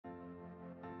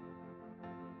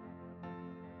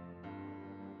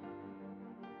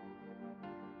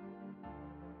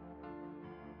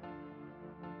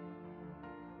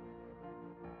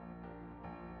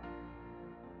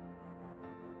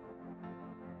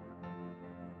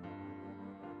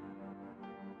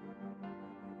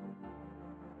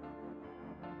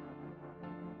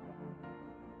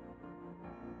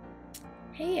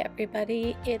Hey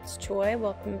everybody, it's Joy.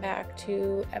 Welcome back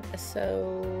to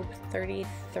episode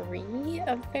 33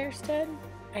 of Fairsted.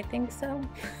 I think so.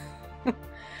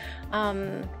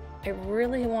 I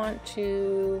really want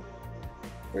to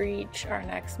reach our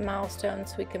next milestone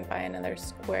so we can buy another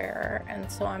square, and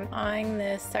so I'm eyeing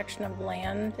this section of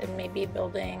land and maybe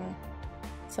building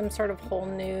some sort of whole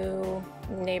new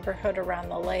neighborhood around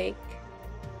the lake.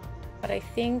 But I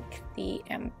think the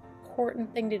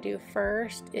important thing to do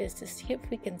first is to see if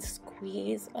we can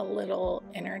squeeze a little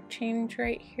interchange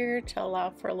right here to allow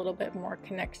for a little bit more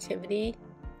connectivity.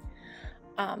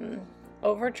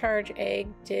 Overcharge Egg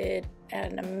did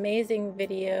an amazing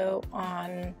video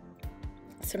on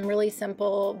some really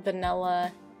simple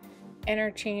vanilla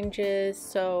interchanges,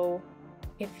 so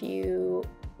if you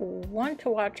want to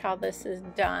watch how this is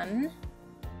done,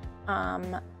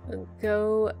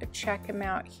 go check him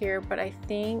out here. But I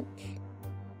think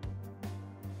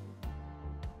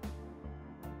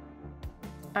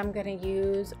I'm going to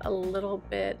use a little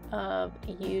bit of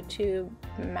YouTube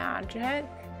magic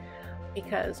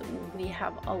because we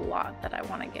have a lot that I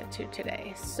want to get to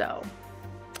today. So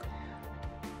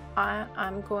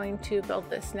I'm going to build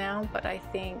this now, but I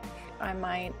think I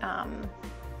might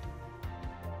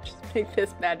just make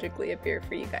this magically appear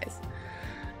for you guys.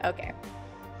 Okay.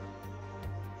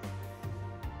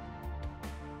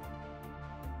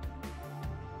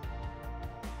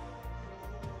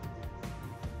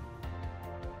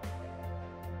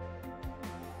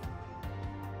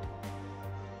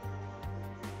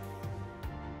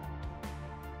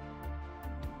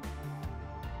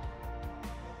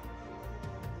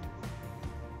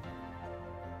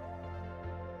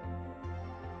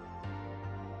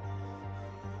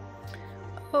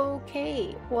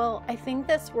 Okay, well, I think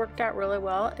this worked out really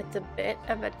well. It's a bit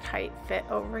of a tight fit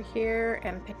over here,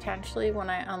 and potentially when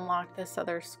I unlock this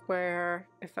other square,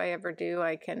 if I ever do,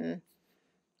 I can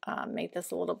make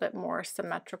this a little bit more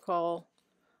symmetrical.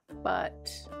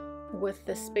 But with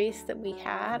the space that we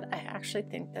had, I actually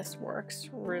think this works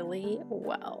really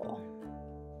well.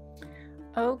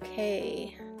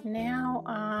 Okay, now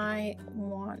I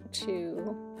want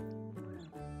to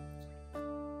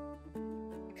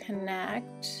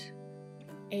connect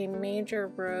a major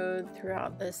road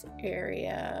throughout this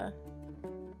area.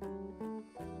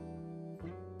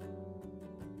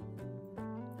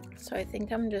 So I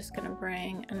think I'm just going to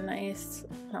bring a nice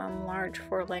large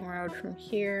 4-lane road from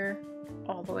here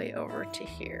all the way over to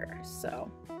here. So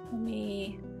let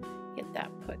me get that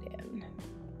put in.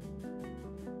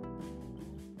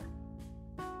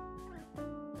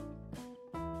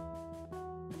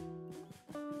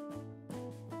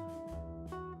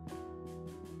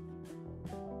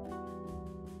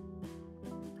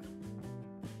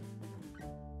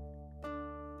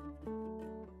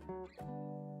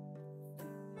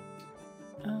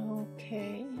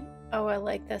 Okay. Oh, I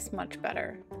like this much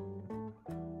better.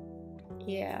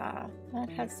 Yeah, that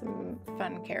has some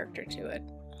fun character to it.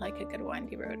 I like a good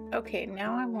windy road. Okay,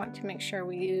 now I want to make sure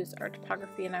we use our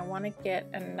topography, and I want to get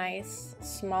a nice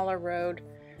smaller road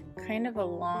kind of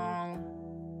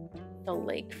along the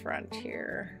lakefront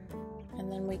here.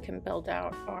 And then we can build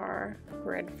out our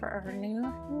grid for our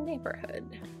new neighborhood.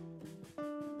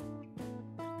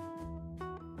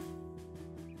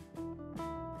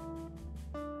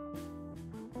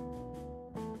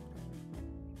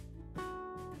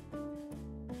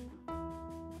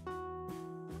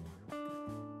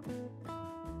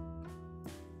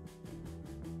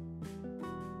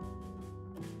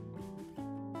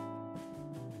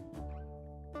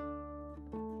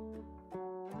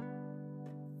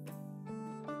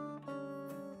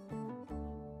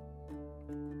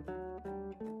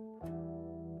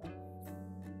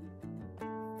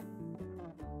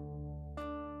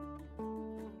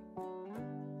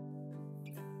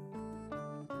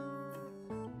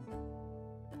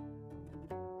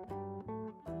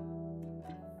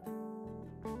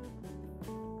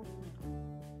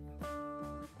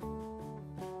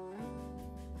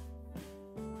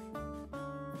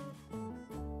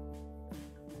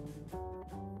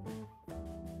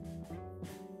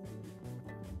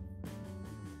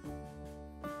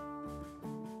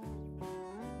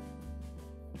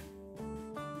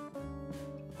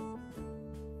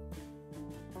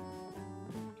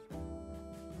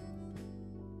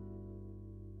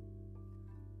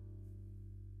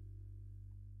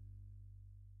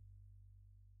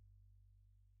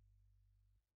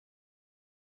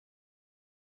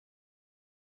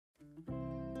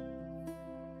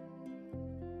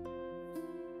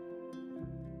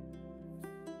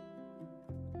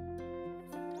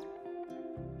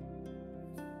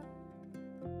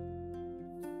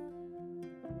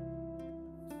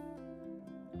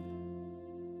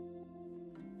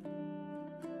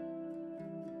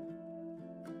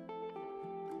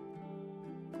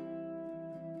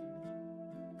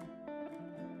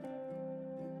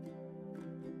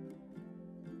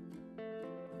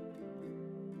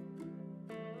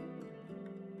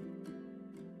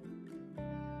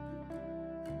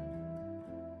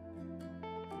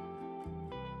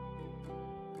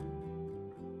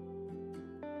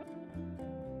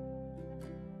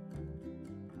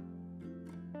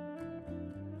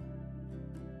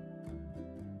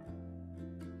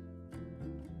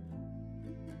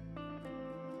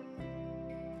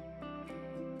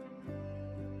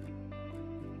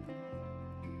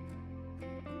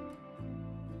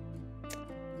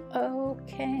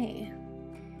 Okay,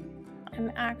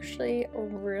 I'm actually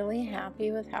really happy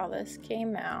with how this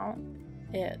came out.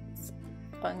 It's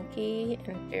funky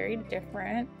and very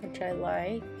different, which I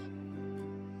like.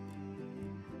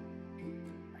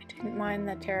 I didn't mind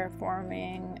the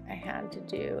terraforming I had to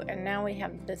do, and now we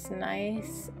have this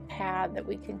nice pad that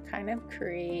we can kind of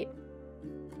create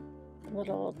a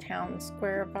little town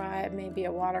square vibe, maybe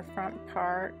a waterfront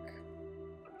park.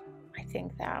 I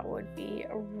think that would be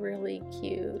really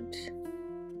cute.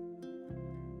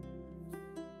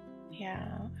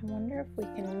 Yeah, I wonder if we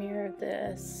can mirror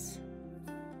this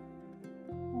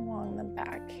along the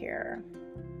back here.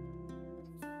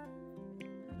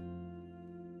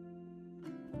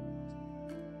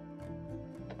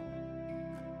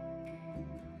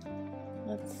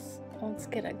 Let's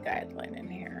get a guideline in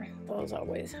here. Those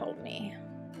always help me.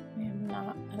 I am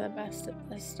not the best at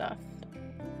this stuff.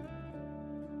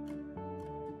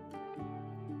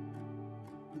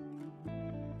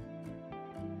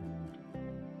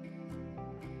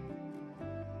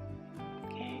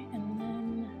 Okay, and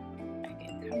then I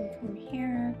can come from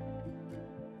here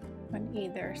on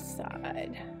either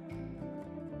side.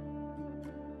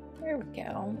 There we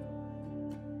go.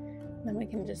 Then we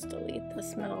can just delete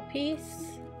this middle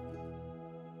piece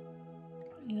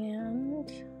and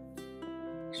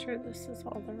make sure this is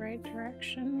all the right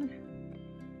direction.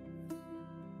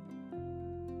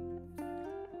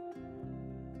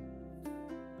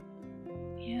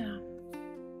 Yeah.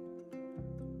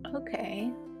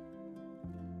 Okay.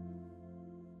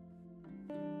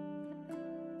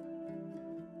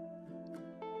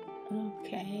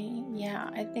 Okay, yeah,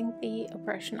 I think the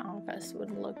oppression office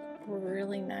would look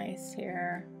really nice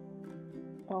here.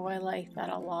 Oh, I like that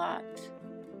a lot.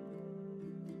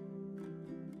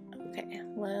 Okay,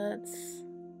 let's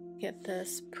get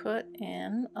this put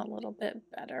in a little bit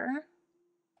better.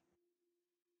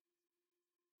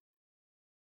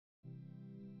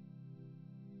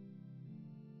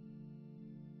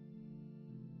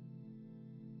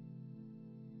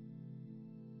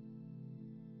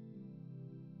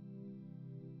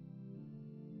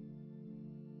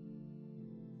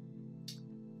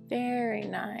 Very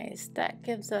nice. That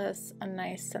gives us a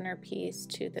nice centerpiece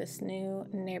to this new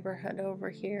neighborhood over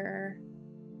here.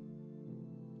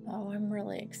 Oh, I'm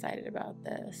really excited about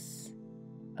this.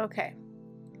 Okay,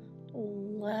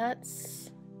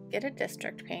 let's get a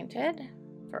district painted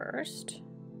first.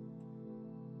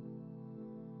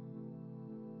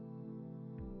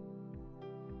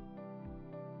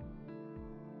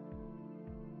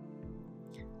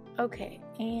 Okay,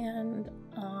 and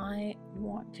I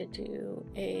want to do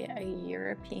a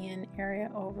European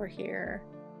area over here.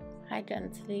 High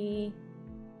density.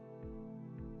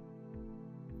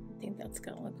 I think that's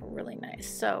gonna look really nice.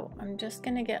 So I'm just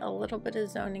gonna get a little bit of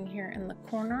zoning here in the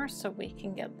corner so we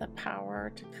can get the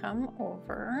power to come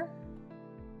over.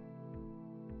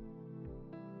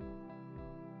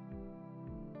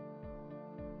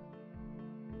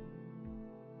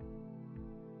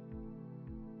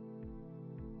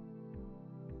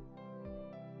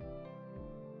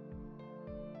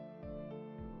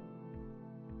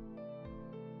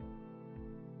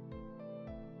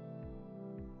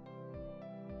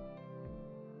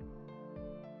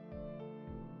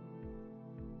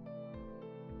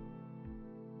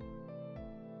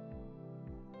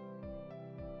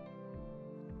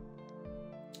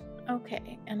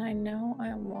 Okay, and I know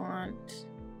I want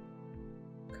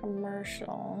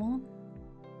commercial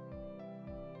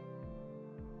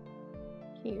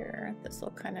here. This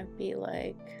will kind of be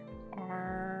like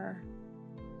our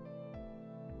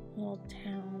little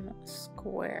town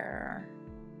square.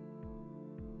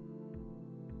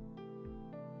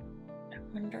 I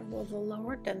wonder, will the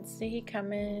lower density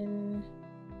come in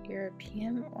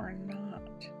European or not?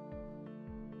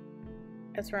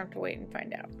 Guess we'll have to wait and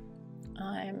find out.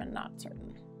 I'm not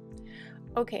certain.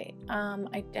 Okay,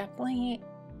 I definitely,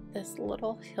 this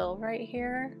little hill right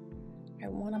here, I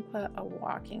want to put a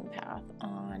walking path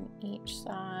on each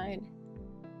side.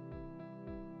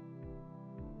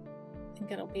 I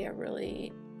think it'll be a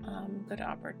really good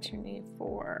opportunity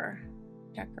for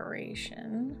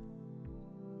decoration.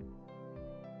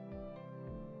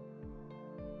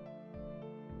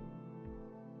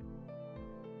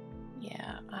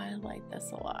 Yeah, I like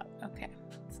this a lot. Okay,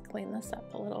 let's clean this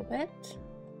up a little bit.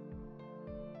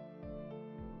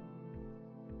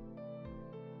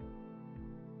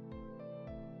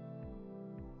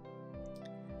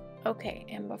 Okay,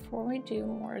 and before we do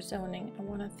more zoning, I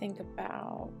want to think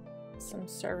about some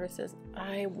services.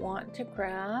 I want to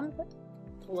grab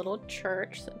the little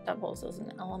church that doubles as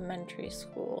an elementary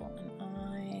school, and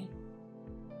I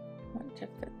want to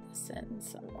fit this in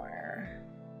somewhere.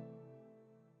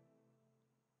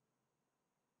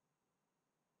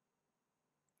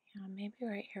 Yeah, maybe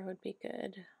right here would be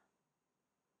good.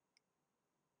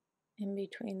 In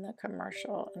between the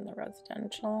commercial and the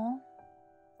residential.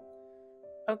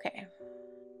 Okay,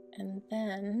 and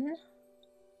then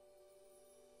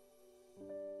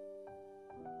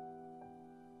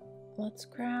let's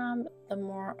grab the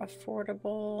more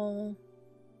affordable.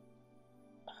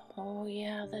 Oh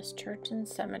yeah, this church and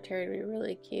cemetery would be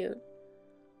really cute.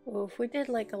 Oh, if we did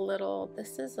like a little,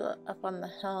 this is up on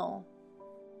the hill.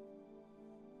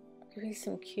 Give me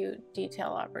some cute detail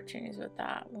opportunities with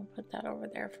that. We'll put that over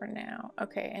there for now.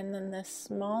 Okay, and then this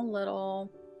small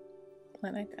little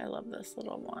clinic. I love this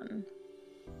little one.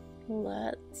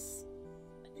 I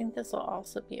think this will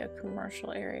also be a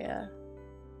commercial area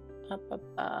up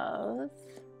above.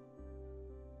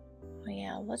 Oh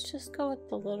yeah, let's just go with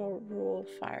the little rural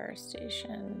fire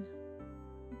station.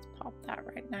 Let's pop that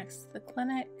right next to the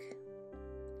clinic.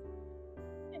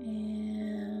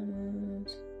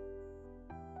 And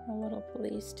a little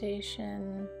police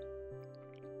station.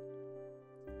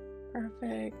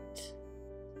 Perfect.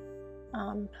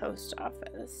 Post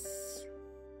office.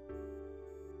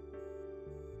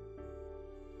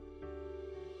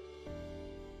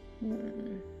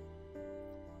 Well,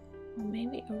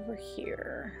 maybe over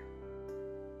here.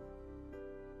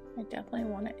 I definitely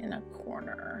want it in a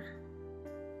corner.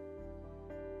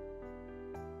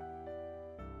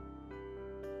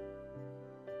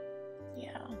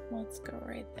 Yeah, let's go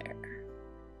right there.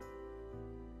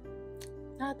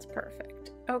 That's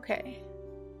perfect. Okay.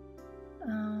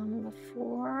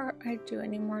 Before I do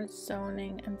any more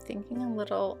zoning, I'm thinking a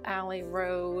little alley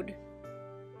road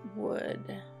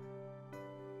would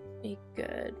be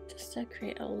good just to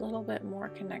create a little bit more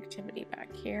connectivity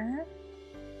back here.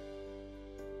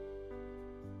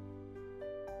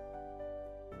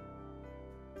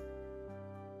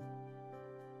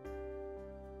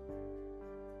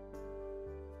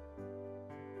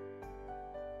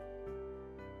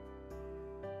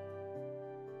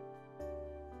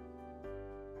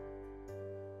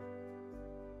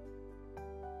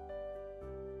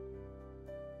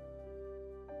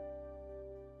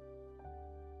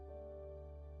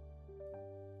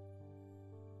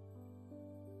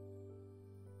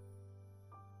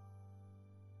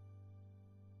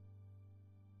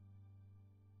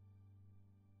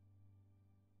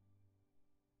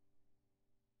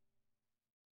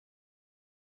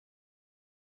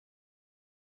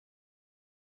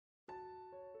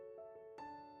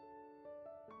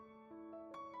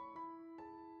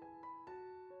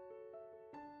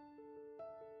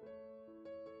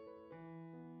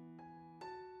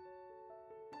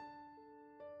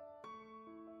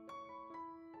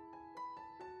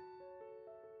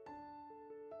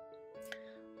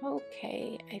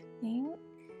 Okay, I think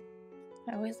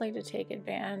I always like to take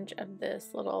advantage of this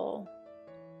little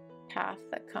path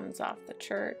that comes off the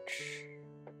church.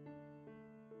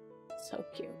 So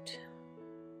cute.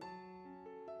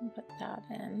 Put that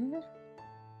in.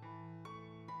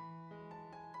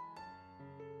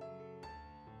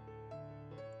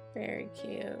 Very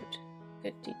cute.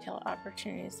 Good detail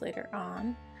opportunities later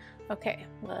on. Okay,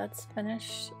 let's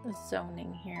finish the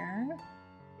zoning here.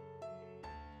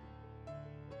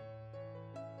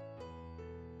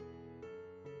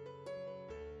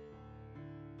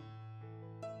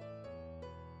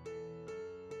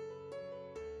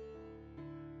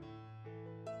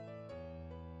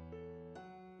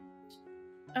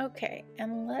 Okay,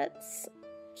 and let's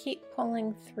keep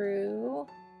pulling through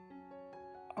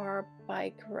our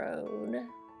bike road.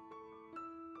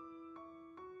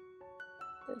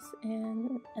 This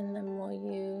in, and then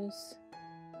we'll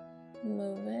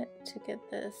move it to get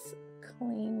this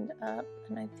cleaned up.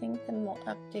 And I think then we'll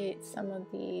update some of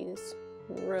these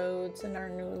roads in our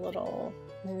new little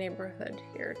neighborhood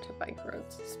here to bike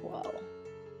roads as well.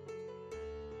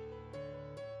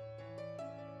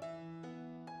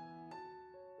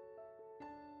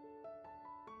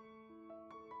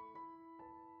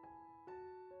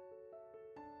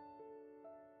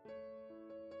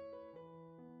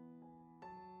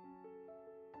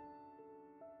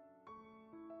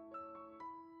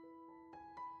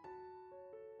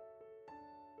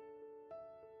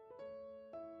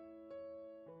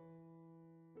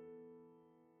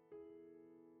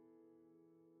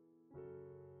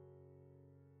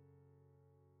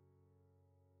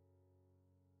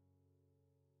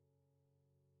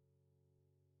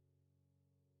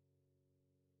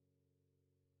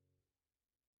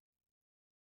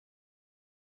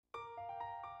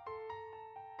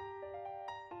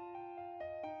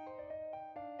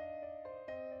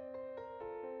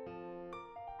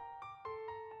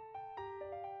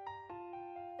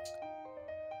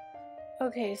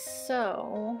 Okay,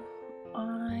 so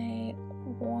I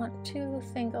want to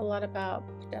think a lot about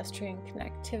pedestrian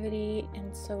connectivity,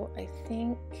 and so I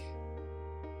think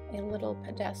a little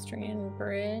pedestrian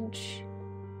bridge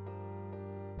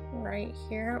right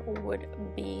here would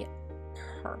be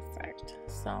perfect.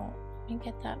 So let me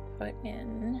get that put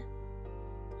in.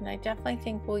 And I definitely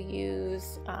think we'll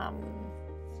use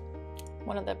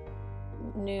one of the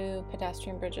new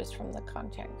pedestrian bridges from the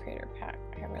content creator pack.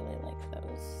 I really like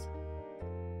those.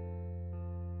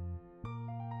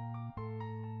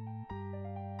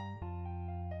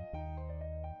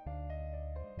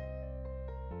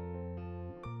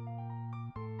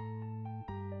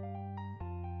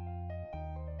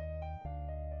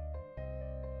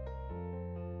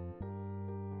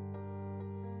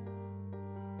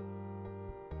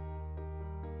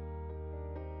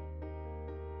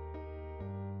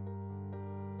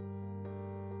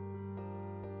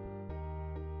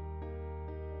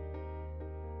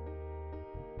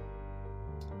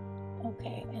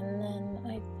 Okay, and then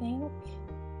I think,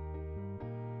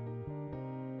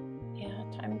 yeah,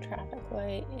 time traffic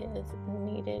light is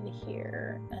needed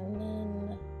here. And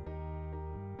then,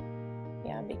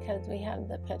 yeah, because we have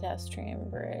the pedestrian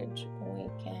bridge, we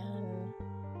can,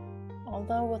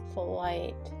 although with the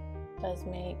light does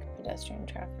make pedestrian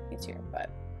traffic easier, but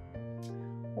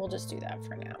we'll just do that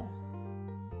for now.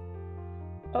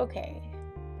 Okay.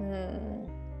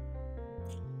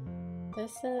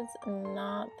 This is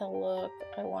not the look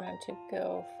I wanted to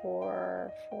go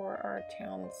for our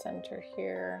town center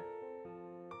here.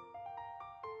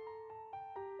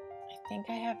 I think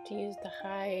I have to use the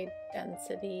high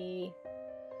density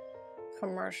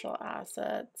commercial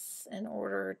assets in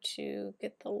order to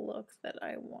get the look that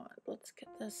I want. Let's get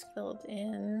this filled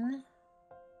in.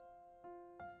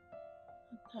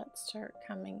 Let that start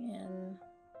coming in.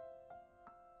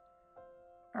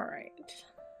 All right.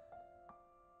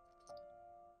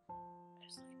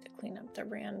 Like to clean up the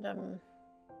random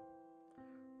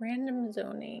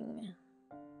zoning.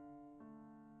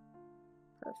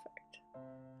 Perfect.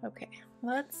 Okay,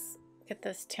 let's get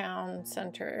this town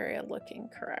center area looking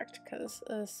correct, because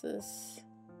this is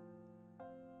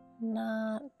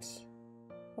not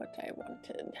what I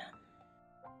wanted.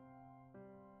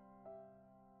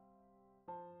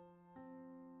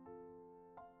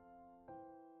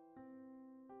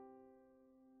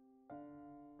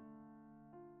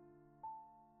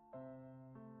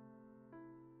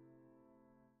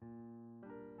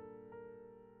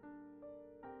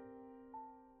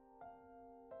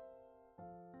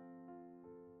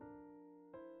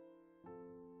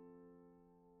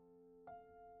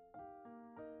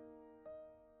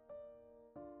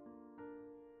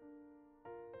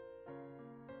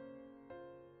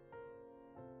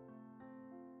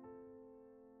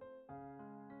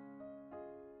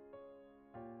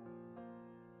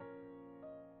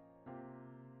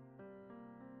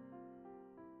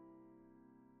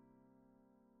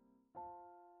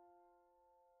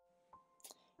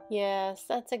 Yes,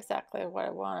 that's exactly what I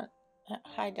want.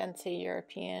 High density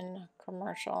European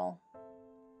commercial.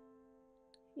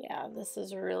 Yeah, this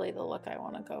is really the look I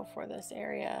want to go for this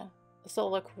area. This will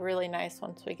look really nice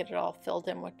once we get it all filled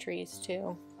in with trees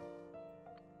too.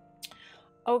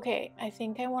 Okay, I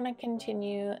think I want to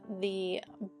continue the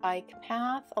bike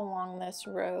path along this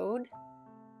road.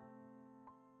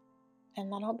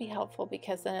 And that'll be helpful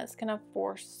because then it's going to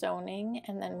force zoning,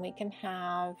 and then we can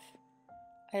have,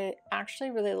 I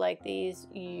actually really like these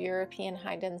European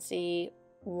high density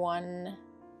one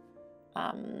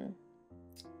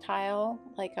tile,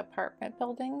 like apartment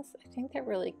buildings. I think they're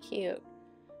really cute,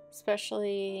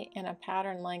 especially in a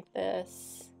pattern like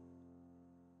this.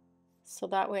 So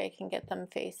that way I can get them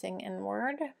facing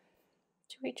inward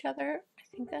to each other.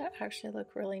 I think that actually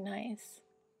look really nice.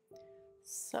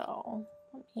 So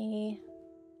let me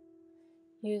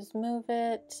use Move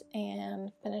It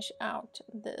and finish out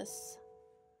this,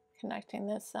 connecting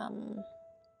this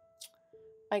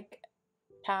bike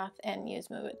path, and use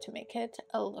Move It to make it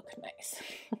look nice.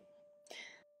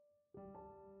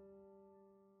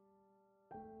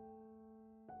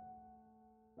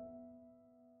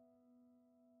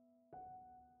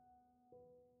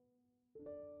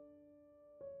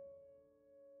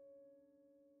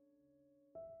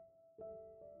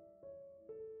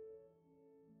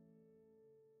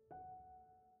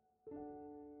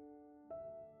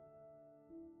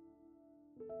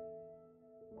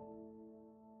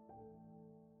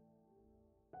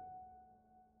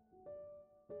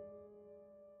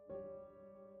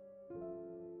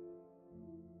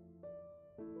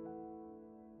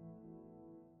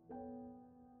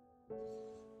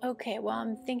 Okay, well,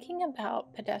 I'm thinking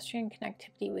about pedestrian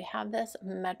connectivity. We have this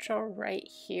metro right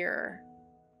here.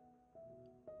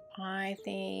 I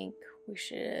think we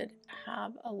should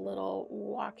have a little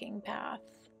walking path.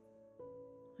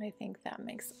 I think that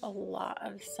makes a lot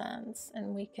of sense.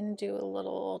 And we can do a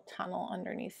little tunnel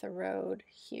underneath the road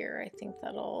here. I think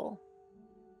that'll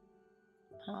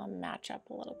match up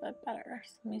a little bit better.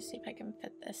 So let me see if I can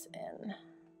fit this in.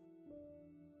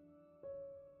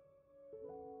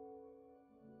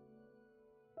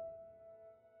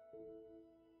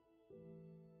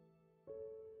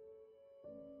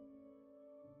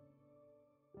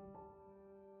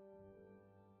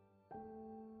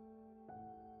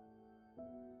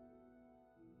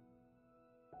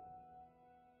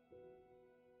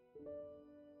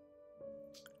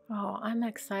 Oh, I'm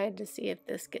excited to see if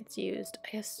this gets used.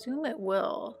 I assume it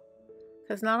will,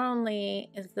 because not only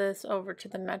is this over to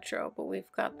the metro, but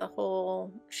we've got the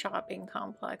whole shopping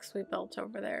complex we built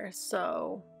over there.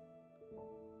 So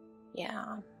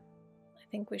yeah, I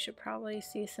think we should probably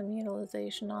see some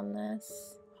utilization on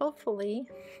this, hopefully.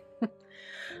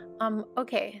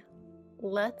 Okay,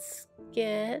 let's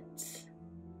get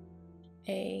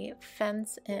a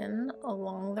fence in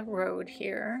along the road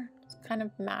here. Let's kind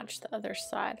of match the other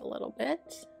side a little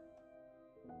bit.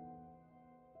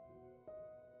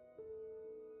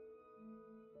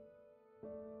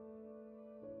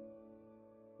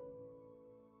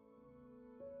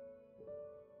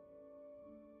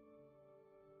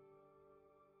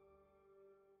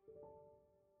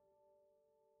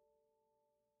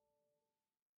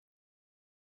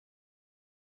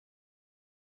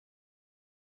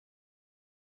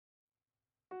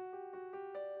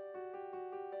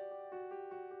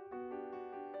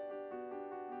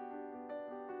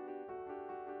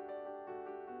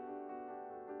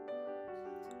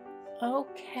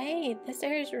 Okay, this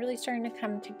area is really starting to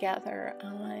come together.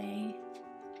 I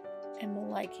am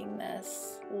liking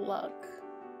this look.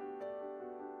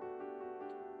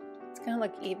 It's gonna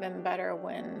look even better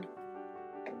when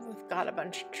we've got a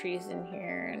bunch of trees in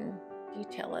here and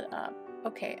detail it up.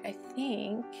 Okay, I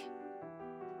think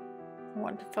I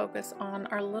want to focus on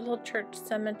our little church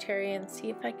cemetery and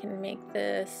see if I can make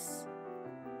this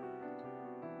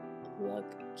look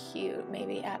cute.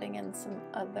 Maybe adding in some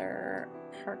other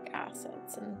park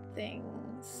assets and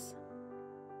things.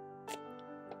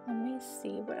 Let me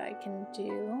see what I can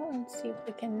do and see if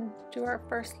we can do our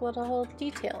first little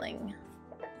detailing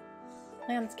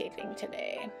landscaping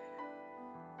today.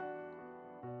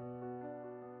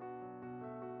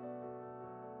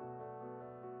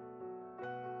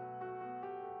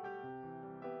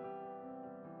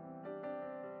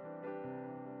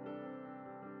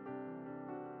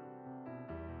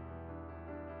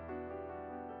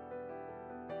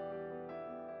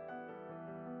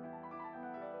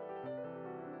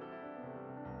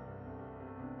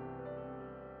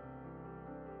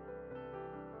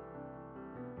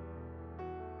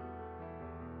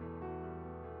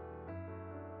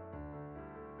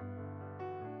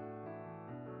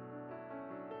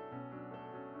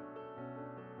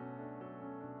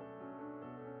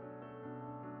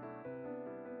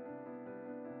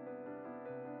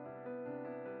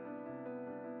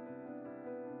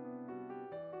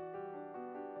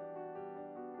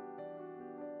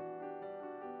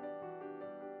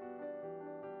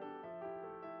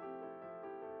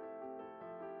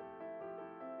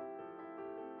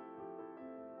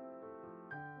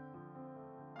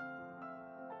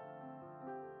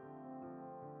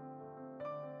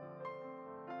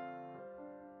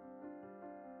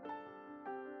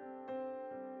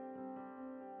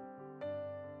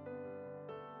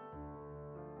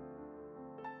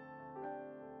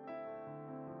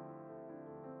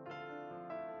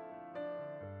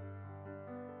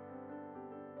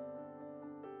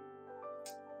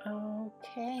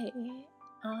 Okay,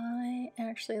 I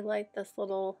actually like this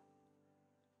little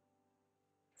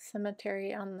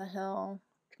cemetery on the hill,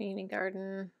 community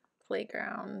garden,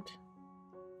 playground.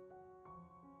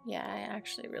 Yeah, I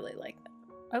actually really like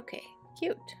that. Okay,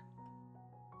 cute.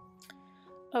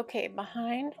 Okay,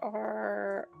 behind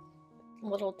our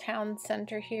little town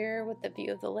center here with the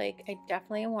view of the lake, I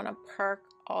definitely want to park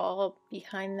all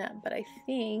behind that, but I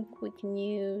think we can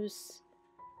use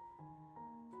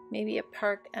maybe a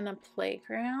park and a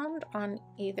playground on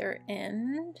either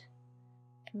end,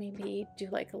 and maybe do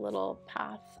like a little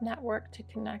path network to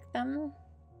connect them.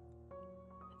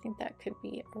 I think that could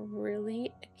be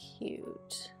really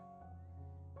cute.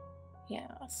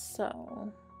 Yeah,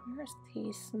 so where's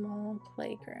the small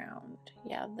playground?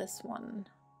 Yeah, this one.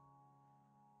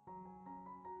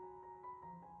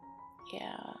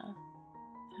 Yeah,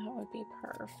 that would be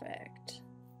perfect.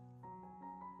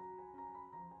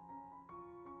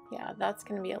 Yeah, that's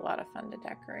going to be a lot of fun to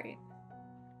decorate.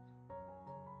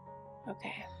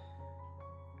 Okay.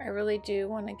 I really do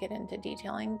want to get into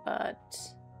detailing, but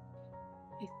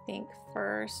I think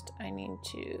first I need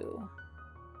to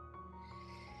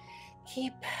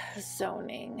keep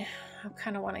zoning. I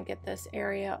kind of want to get this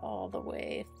area all the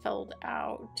way filled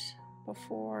out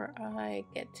before I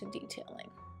get to detailing.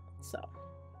 So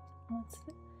let's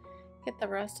get the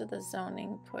rest of the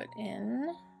zoning put in.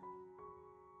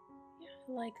 Yeah,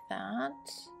 I like that.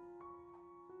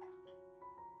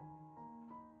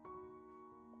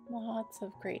 Lots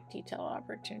of great detail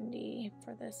opportunity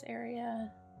for this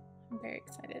area. I'm very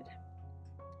excited.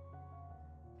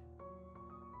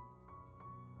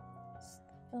 Just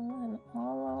fill in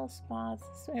all little spots.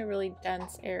 This is a really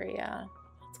dense area.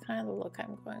 That's kind of the look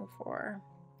I'm going for.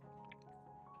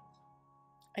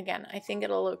 Again, I think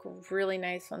it'll look really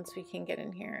nice once we can get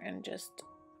in here and just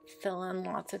fill in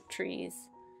lots of trees.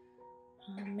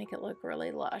 Make it look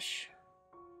really lush.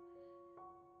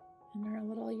 In our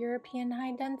little European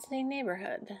high density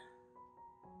neighborhood.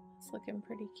 It's looking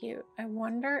pretty cute. I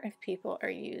wonder if people are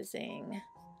using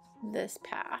this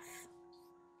path.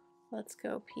 Let's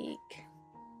go peek.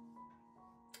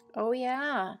 Oh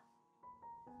yeah.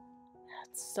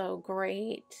 That's so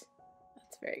great.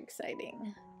 That's very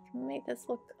exciting. Can we make this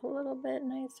look a little bit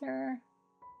nicer?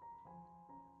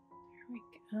 There we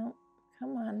go.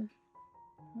 Come on.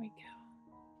 There we go.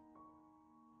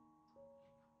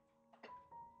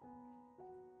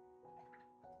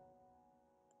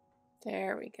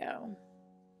 There we go.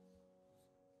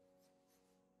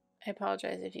 I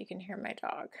apologize if you can hear my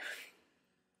dog.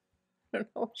 I don't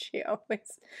know if she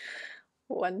always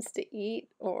wants to eat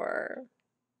or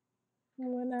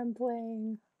when I'm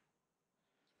playing.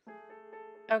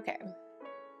 Okay.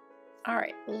 All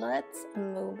right, let's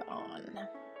move on.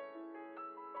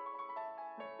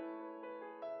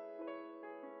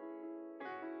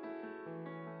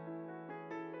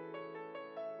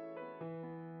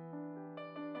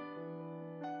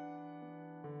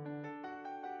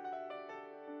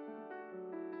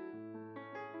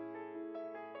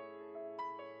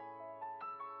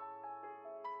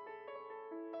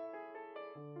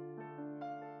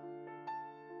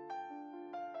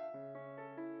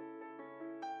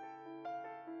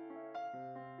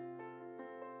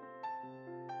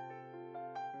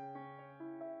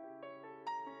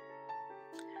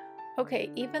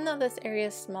 Okay, even though this area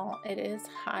is small, it is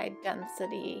high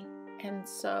density, and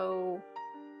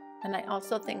I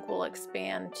also think we'll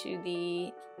expand to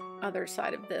the other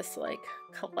side of this, like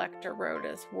collector road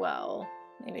as well.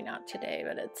 Maybe not today,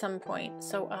 but at some point.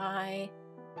 So I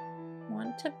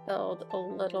want to build a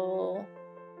little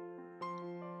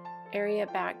area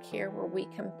back here where we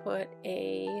can put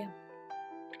a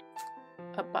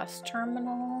bus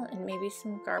terminal and maybe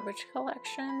some garbage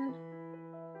collection.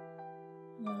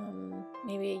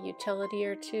 Maybe a utility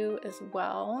or two as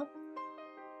well.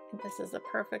 This is a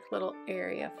perfect little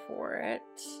area for it.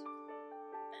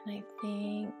 And I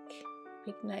think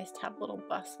it'd be nice to have a little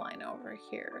bus line over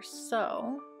here.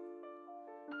 So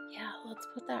yeah, let's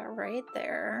put that right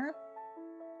there.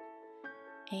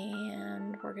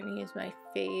 And we're gonna use my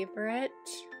favorite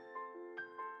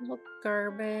little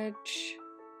garbage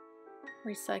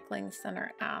recycling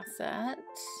center asset.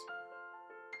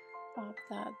 Pop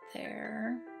that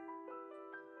there.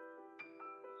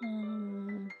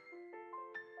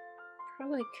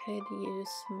 Probably could use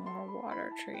some more water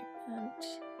treatment.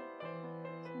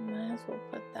 So might as well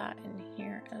put that in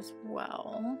here as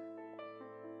well.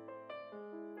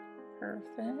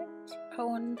 Perfect.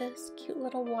 Oh, and this cute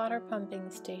little water pumping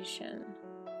station.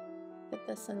 Get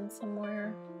this in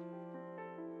somewhere.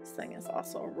 This thing is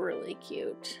also really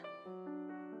cute.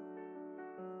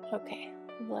 Okay,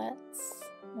 let's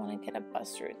want to get a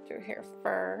bus route through here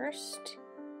first.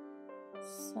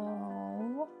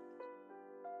 So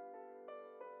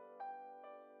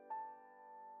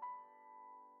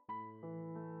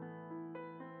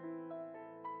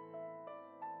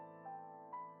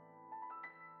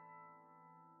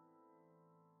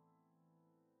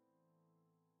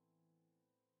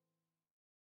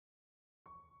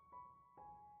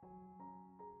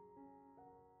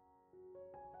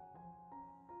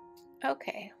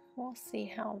okay, we'll see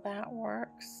how that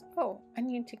works. Oh, I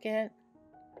need to get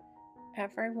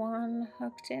everyone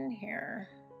hooked in here.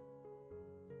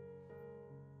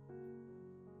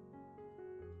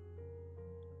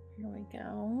 Here we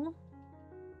go.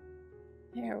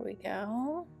 There we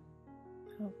go.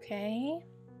 Okay.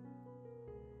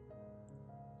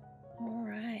 All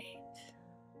right.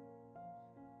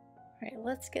 All right,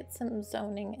 let's get some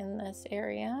zoning in this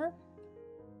area.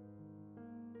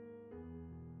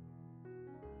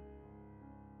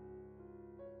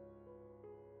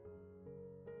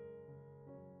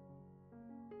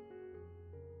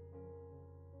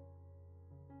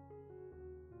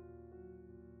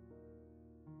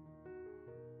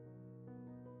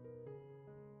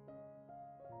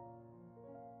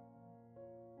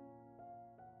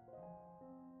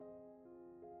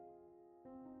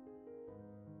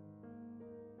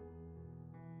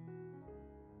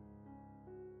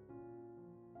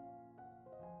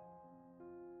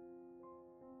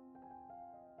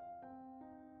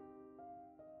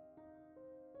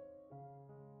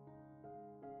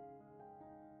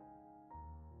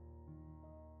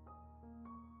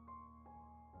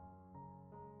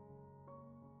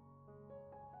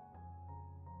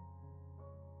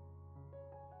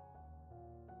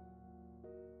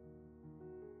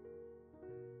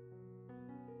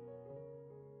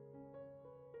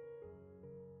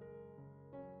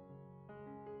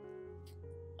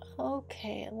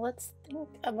 Okay, let's think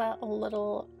about a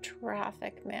little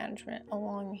traffic management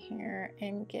along here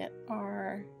and get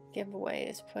our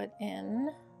giveaways put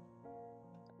in.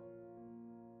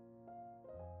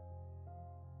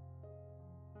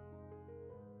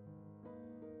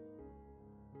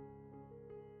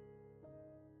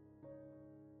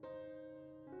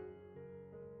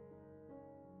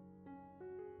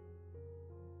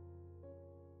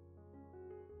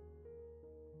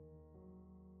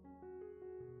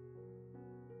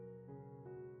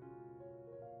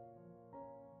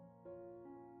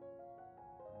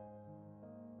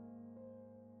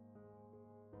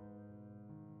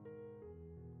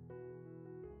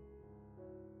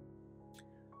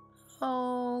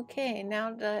 Okay,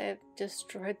 now that I've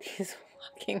destroyed these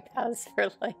walking paths for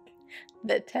like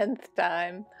the 10th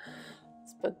time,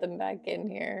 let's put them back in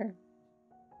here.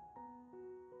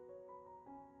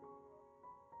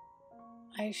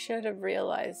 I should have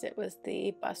realized it was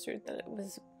the bus route that it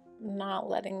was not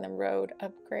letting the road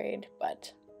upgrade,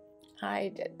 but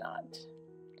I did not.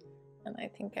 And I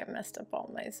think I messed up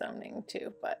all my zoning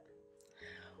too, but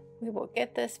we will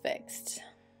get this fixed.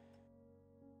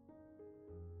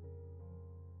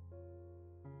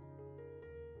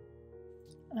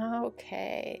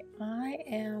 Okay, I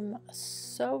am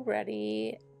so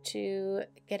ready to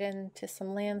get into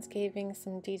some landscaping,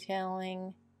 some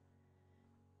detailing.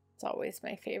 It's always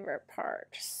my favorite part.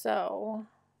 So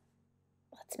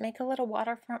let's make a little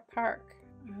waterfront park.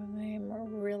 I'm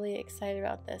really excited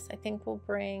about this. I think we'll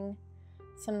bring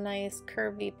some nice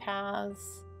curvy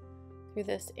paths through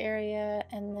this area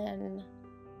and then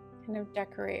kind of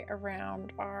decorate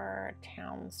around our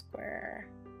town square.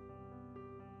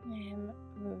 I am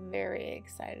very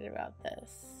excited about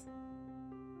this.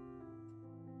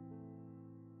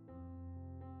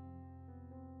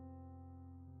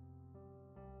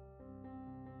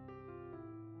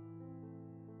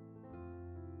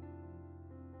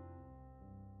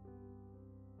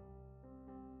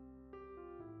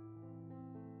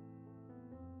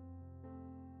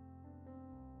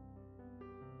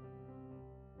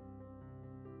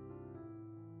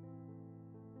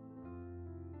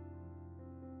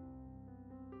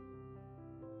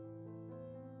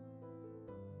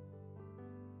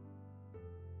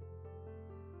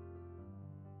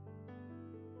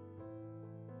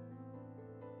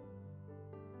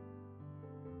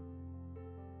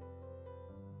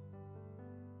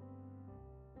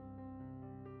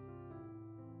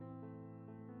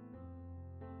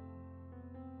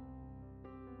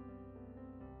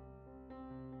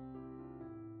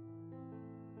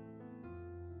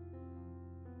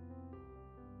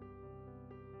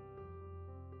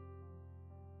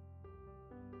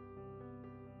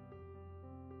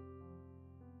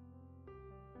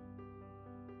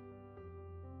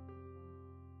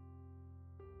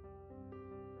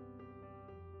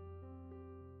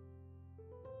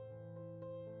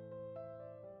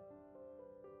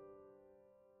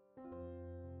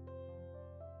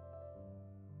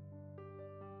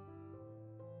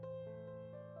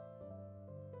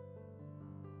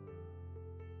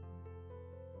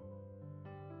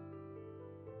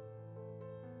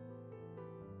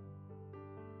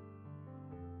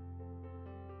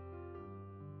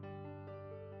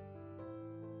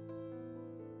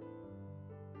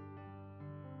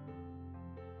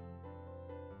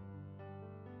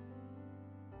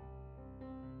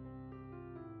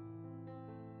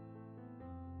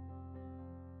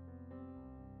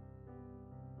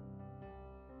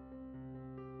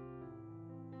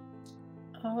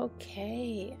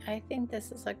 Okay, I think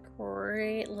this is a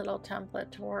great little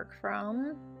template to work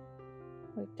from.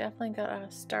 We've definitely got a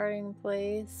starting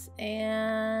place,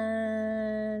 and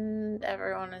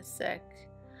everyone is sick.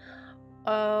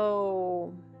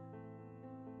 Oh,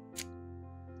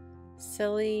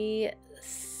 silly.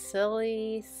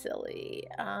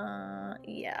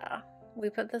 Yeah,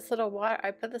 we put this little water. I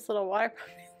put this little water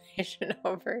pumping station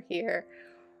over here,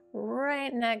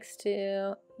 right next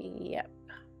to. Yep.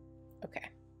 Okay,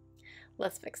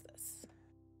 let's fix this.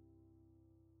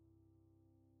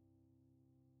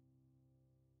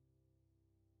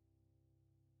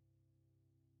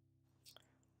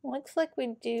 Looks like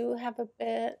we do have a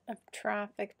bit of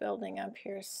traffic building up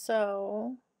here,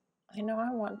 so I know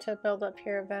I want to build up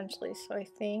here eventually, so I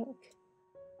think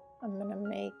I'm gonna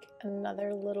make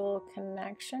another little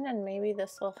connection and maybe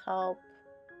this will help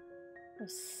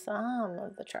with some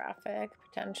of the traffic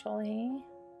potentially.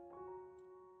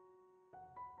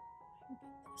 Get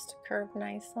this to curve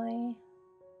nicely.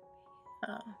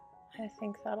 I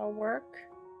think that'll work.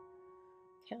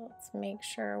 Okay, let's make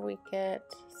sure we get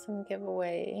some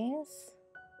giveaways.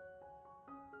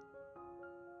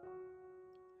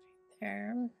 Right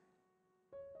there.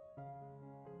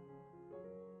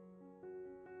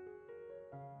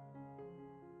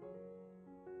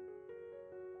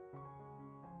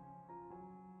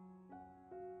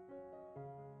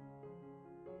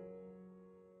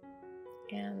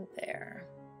 and there.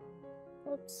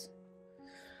 Oops.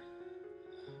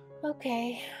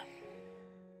 Okay.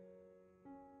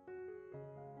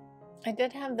 I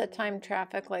did have the time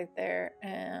traffic light there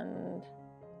and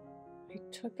I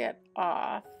took it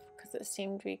off because it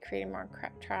seemed to be creating more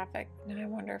traffic. Now I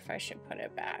wonder if I should put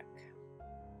it back.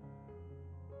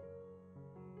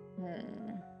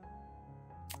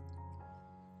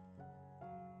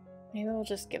 Maybe we'll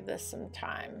just give this some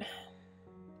time.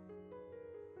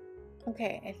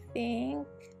 Okay, I think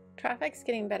traffic's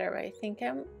getting better, but I think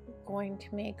I'm going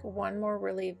to make one more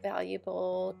really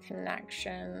valuable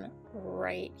connection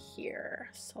right here.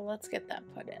 So let's get that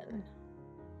put in.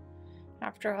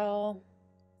 After all,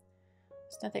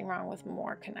 there's nothing wrong with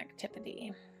more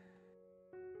connectivity.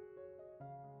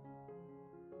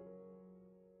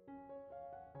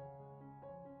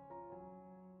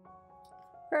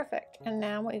 Perfect. And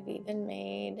now we've even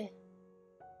made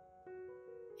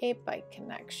a bike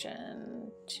connection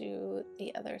to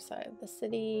the other side of the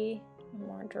city, a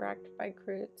more direct bike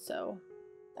route. So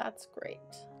that's great.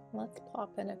 Let's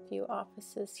plop in a few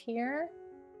offices here.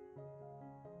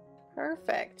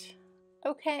 Perfect.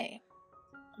 Okay.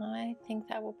 I think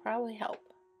that will probably help.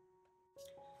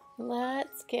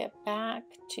 Let's get back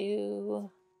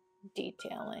to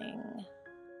detailing.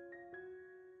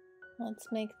 Let's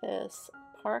make this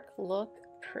park look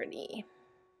pretty.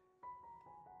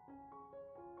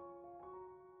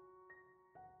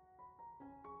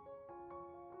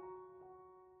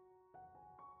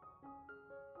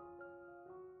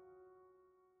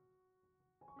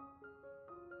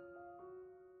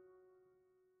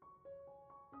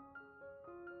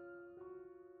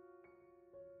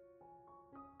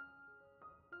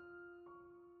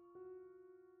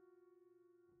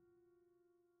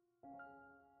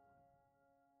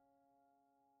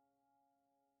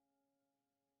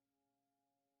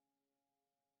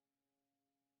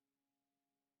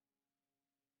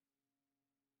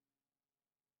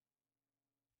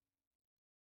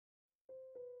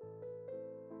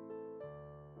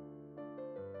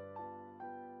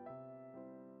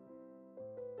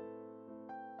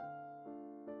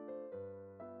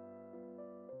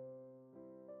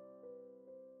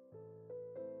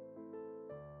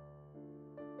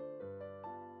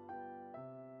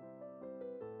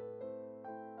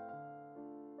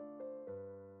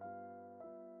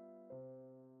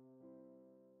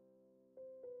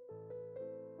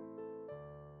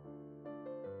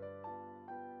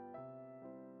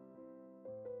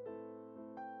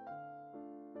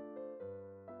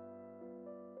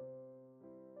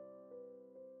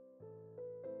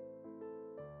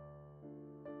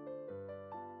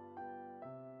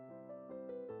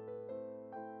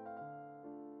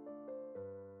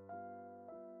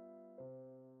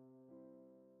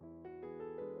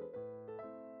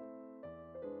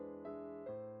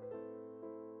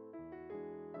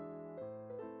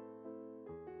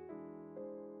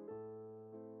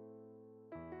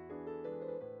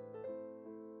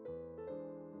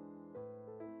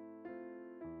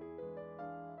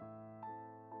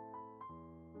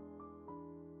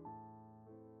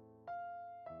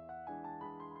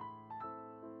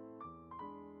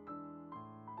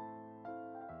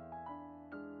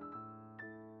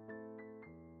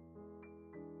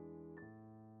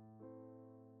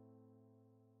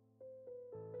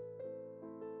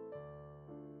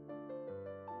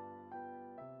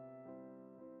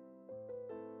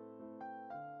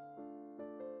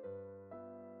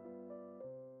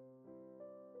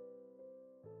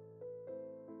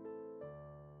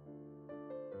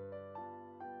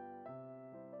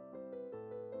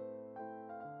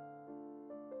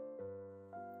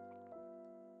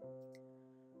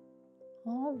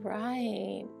 All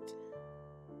right.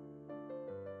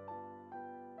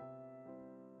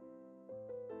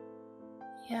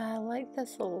 Yeah, I like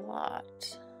this a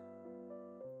lot.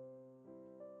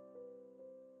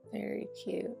 Very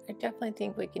cute. I definitely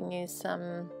think we can use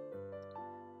some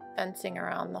fencing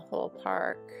around the whole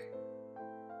park.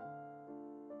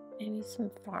 Maybe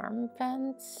some farm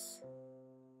fence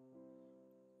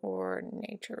or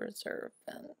nature reserve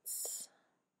fence.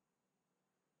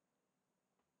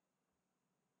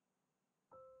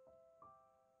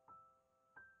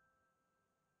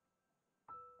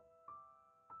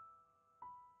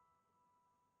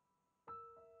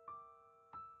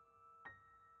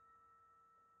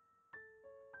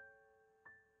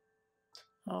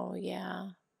 Oh yeah,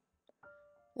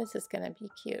 this is gonna be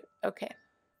cute. Okay,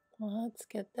 well, let's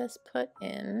get this put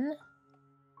in.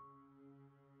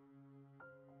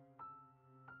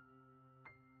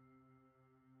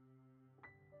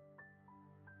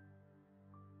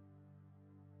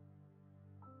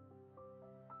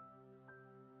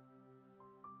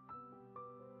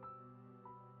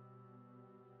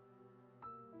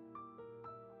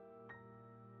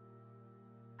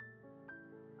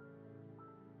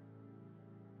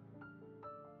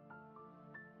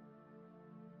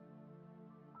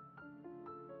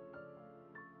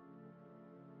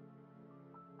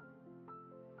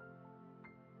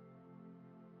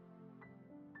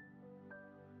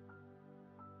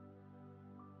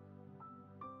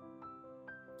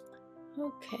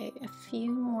 Okay, a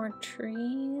few more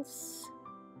trees.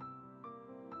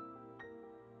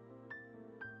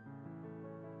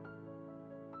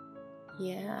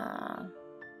 Yeah,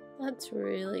 that's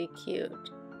really cute.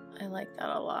 I like that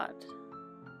a lot.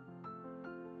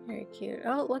 Very cute.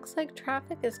 Oh, it looks like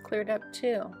traffic is cleared up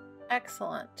too.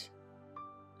 Excellent.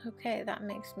 Okay, that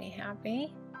makes me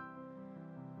happy.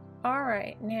 All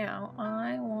right, now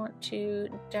I want to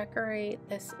decorate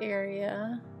this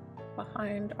area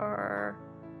behind our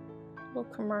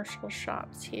little commercial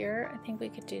shops here. I think we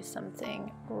could do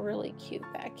something really cute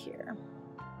back here.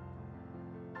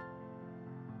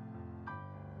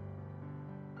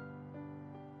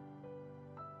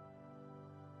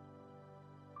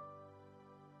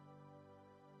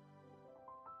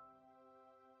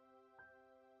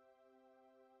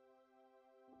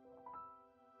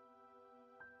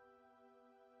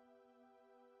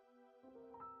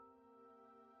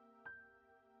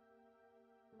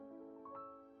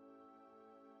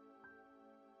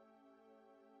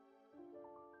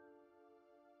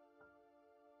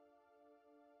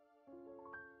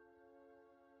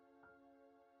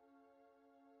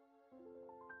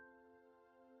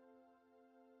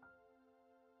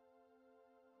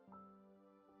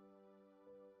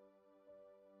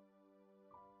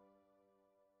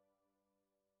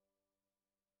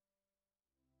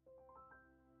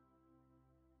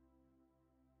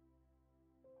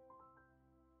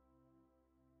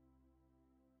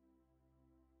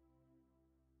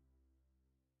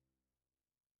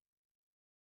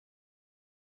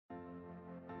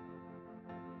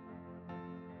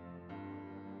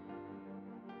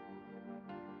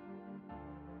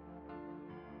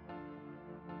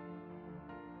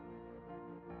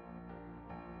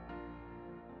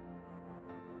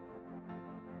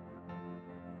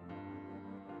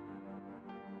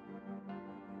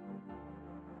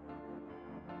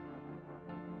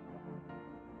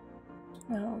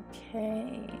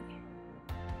 Okay.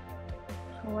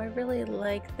 Oh, I really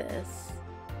like this.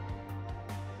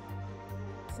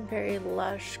 It's a very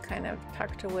lush, kind of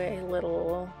tucked away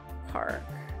little park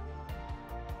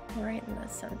right in the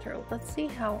center. Let's see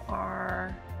how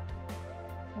our...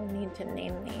 We'll need to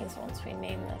name these once we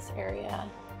name this area.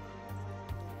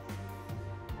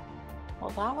 Well,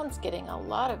 that one's getting a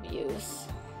lot of use.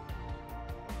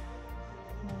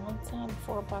 Let's add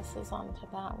 4 buses onto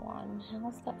that one.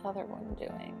 How's the other one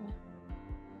doing?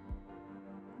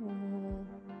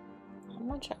 Not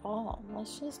much at all.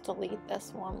 Let's just delete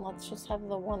this one. Let's just have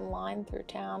the one line through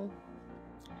town.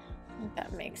 I think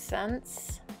that makes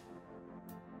sense.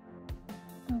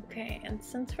 Okay, and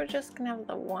since we're just gonna have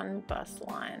the one bus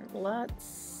line,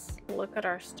 let's look at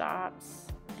our stops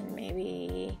and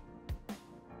maybe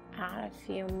add a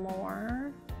few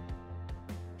more.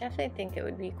 Definitely think it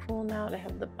would be cool now to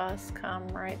have the bus come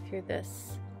right through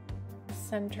this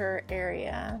center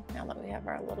area now that we have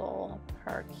our little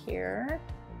park here.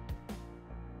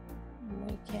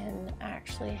 And we can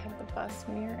actually have the bus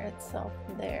mirror itself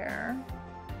there.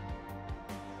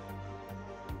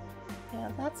 Yeah,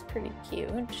 that's pretty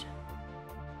cute.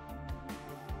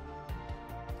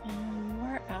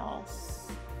 Where else?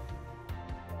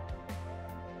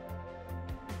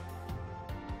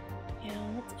 Yeah,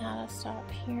 let's add a stop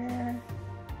here.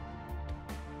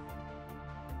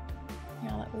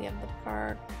 Now that we have the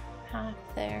park path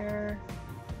there.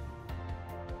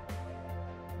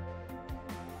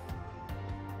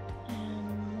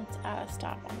 And let's add a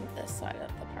stop on this side of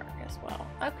the park as well.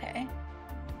 Okay.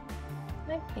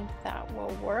 I think that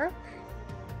will work.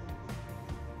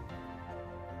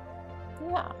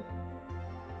 Yeah.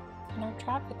 And our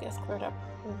traffic is cleared up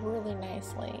really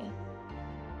nicely.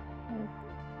 I'm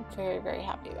very, very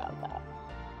happy about that.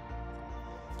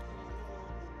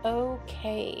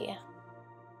 Okay.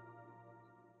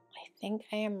 I think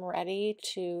I am ready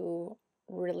to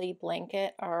really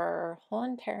blanket our whole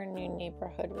entire new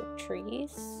neighborhood with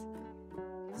trees.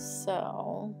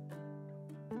 So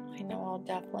I know I'll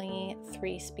definitely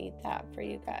 3-speed that for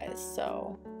you guys.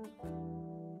 So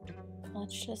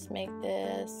let's just make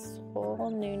this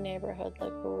whole new neighborhood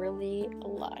look really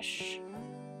lush.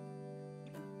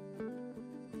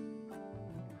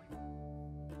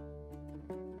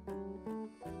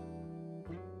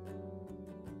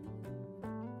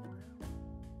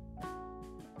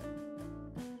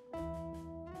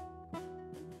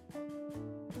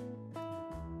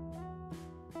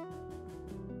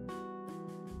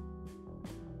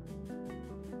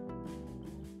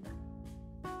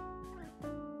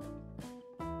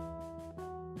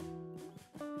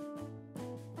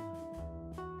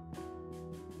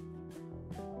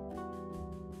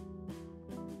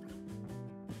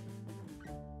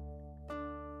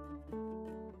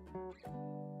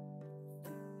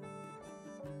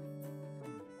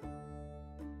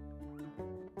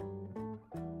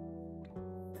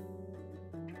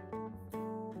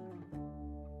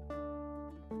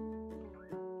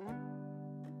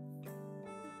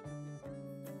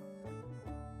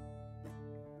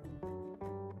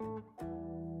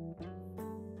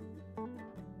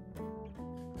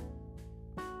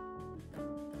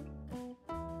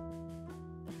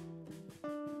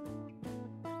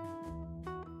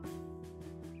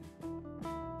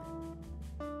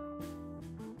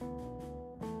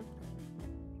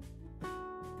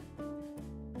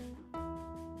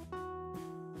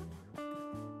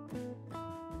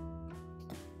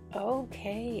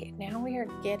 Okay, now we are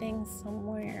getting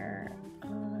somewhere.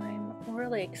 I'm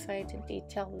really excited to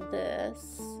detail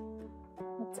this.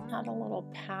 Let's add a little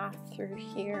path through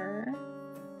here.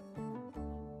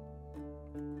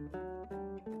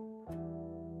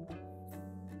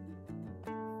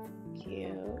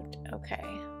 Cute. Okay.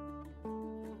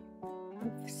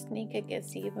 Sneak a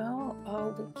gazebo.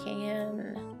 Oh, we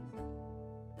can.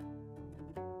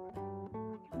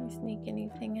 Can we sneak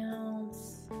anything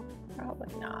else?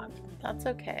 Probably not. That's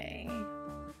okay.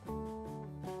 All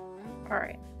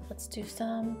right, let's do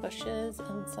some bushes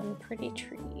and some pretty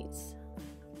trees.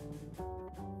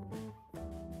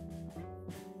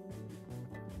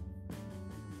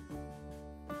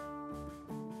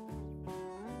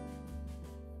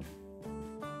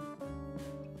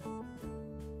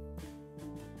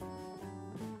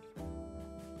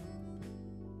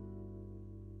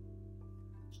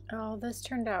 Oh, this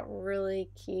turned out really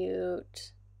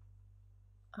cute.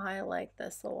 I like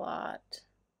this a lot.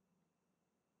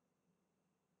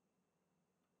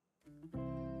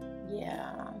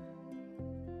 Yeah.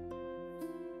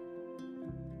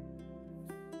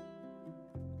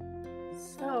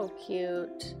 So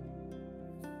cute.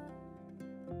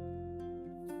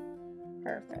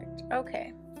 Perfect.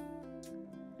 Okay.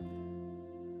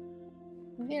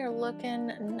 We are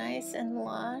looking nice and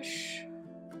lush.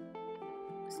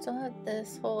 Still have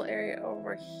this whole area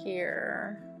over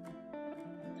here.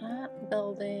 That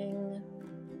building,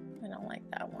 I don't like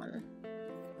that one.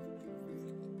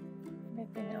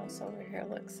 Everything else over here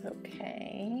looks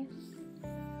okay.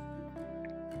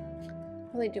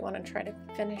 Really do want to try to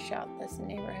finish out this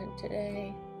neighborhood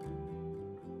today.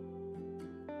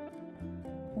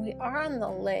 We are on the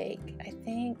lake. I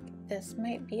think this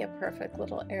might be a perfect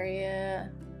little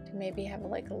area to maybe have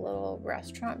like a little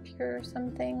restaurant pier or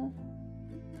something.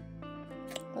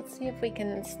 Let's see if we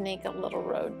can snake a little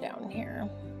road down here.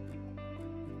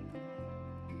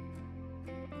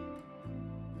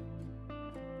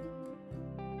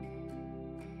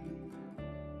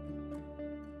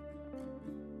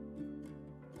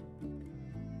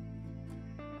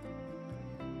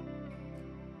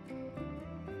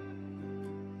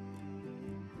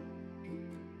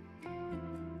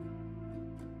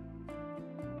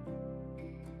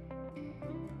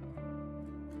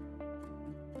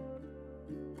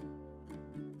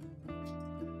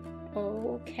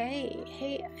 Okay,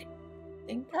 hey, I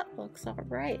think that looks all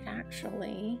right,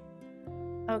 actually.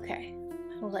 Okay,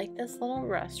 I like this little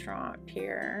restaurant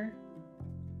here.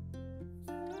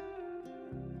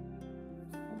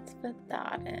 Let's put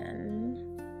that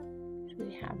in. Do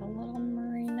we have a little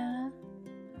marina?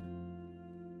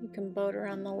 You can boat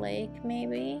around the lake,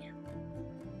 maybe.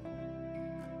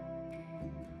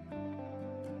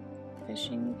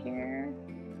 Fishing pier.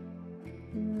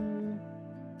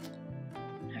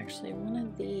 Actually, one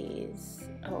of these.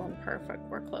 Oh, and perfect.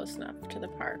 We're close enough to the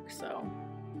park, so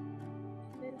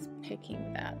it is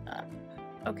picking that up.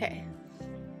 Okay.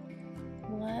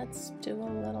 Let's do a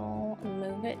little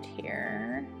move it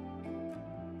here.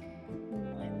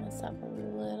 Line this up a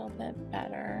little bit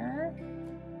better.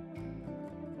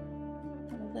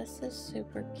 Oh, this is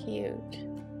super cute.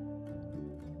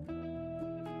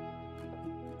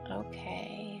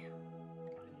 Okay.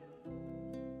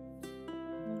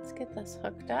 Let's get this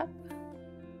hooked up.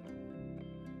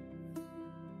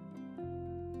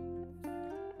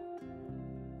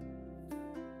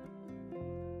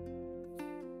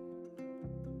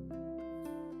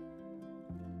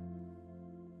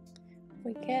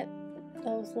 We get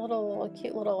those little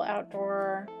cute little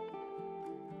outdoor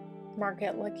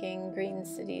market looking green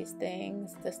cities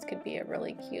things. This could be a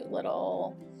really cute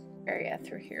little area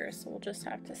through here, so we'll just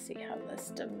have to see how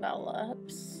this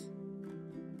develops.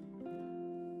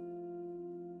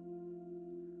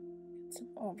 Get some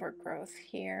overgrowth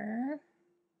here.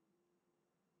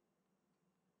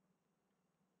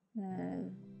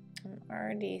 I'm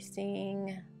already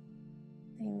seeing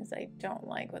things I don't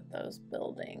like with those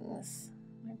buildings.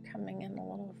 They're coming in a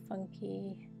little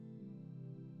funky.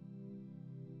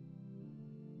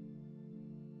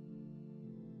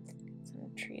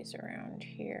 Some trees around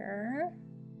here.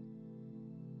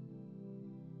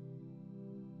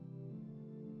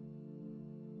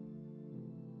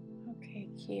 Okay,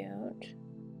 cute.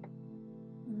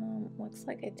 Looks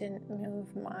like I didn't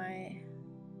move my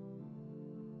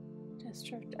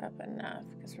district up enough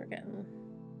because we're getting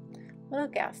little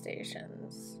gas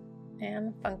stations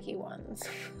and funky ones.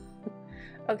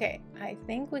 Okay, I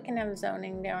think we can have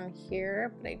zoning down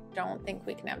here, but I don't think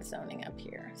we can have zoning up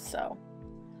here. So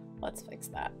let's fix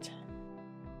that.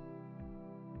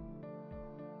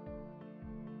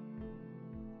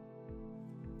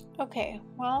 Okay,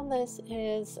 while this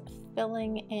is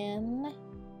filling in,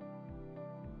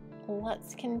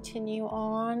 let's continue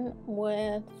on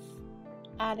with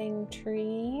adding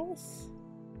trees.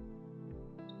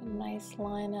 A nice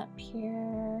line up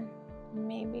here.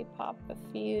 Maybe pop a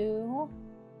few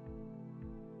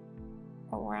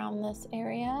around this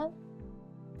area.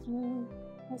 And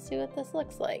we'll see what this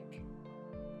looks like.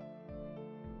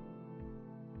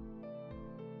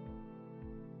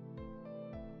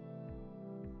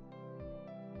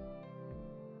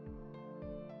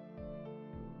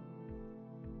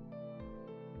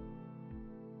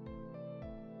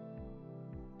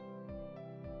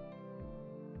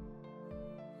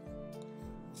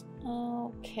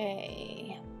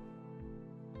 Okay,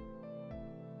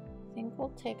 I think we'll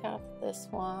take off this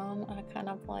one. I kind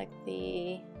of like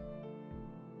the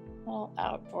little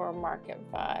outdoor market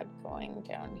vibe going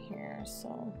down here,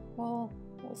 so we'll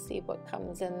see what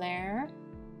comes in there.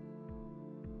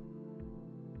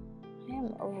 I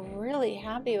am really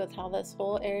happy with how this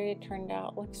whole area turned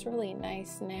out. Looks really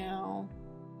nice now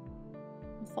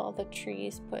with all the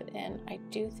trees put in. I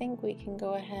do think we can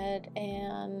go ahead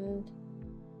and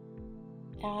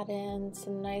add in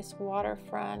some nice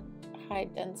waterfront high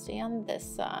density on this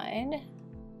side.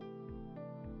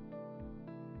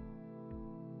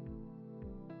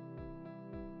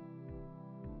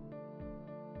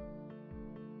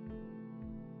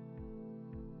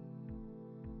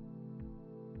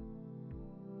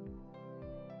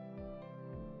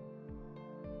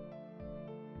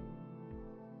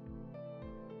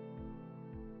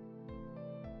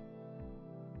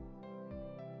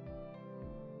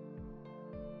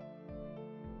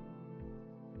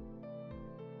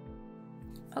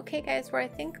 Okay guys, I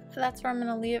think that's where I'm going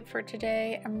to leave it for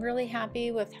today. I'm really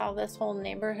happy with how this whole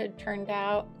neighborhood turned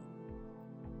out.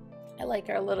 I like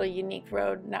our little unique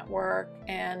road network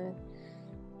and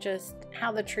just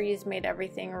how the trees made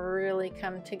everything really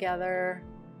come together.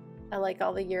 I like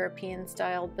all the European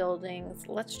style buildings.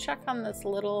 Let's check on this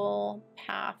little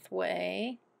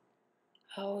pathway.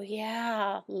 Oh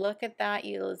yeah, look at that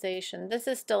utilization. This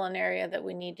is still an area that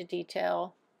we need to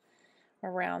detail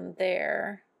around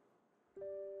there.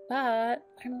 But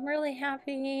I'm really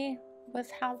happy with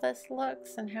how this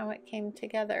looks and how it came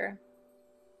together.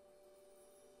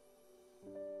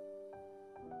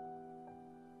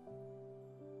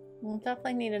 We'll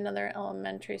definitely need another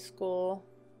elementary school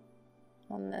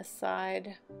on this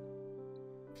side.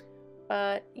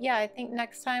 But yeah, I think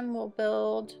next time we'll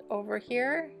build over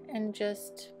here and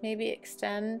just maybe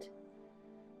extend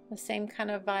the same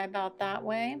kind of vibe out that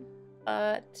way.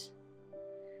 But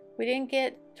we didn't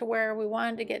get to where we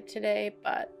wanted to get today,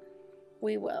 but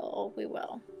we will.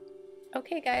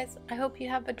 Okay guys, I hope you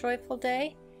have a joyful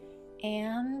day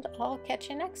and I'll catch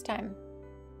you next time.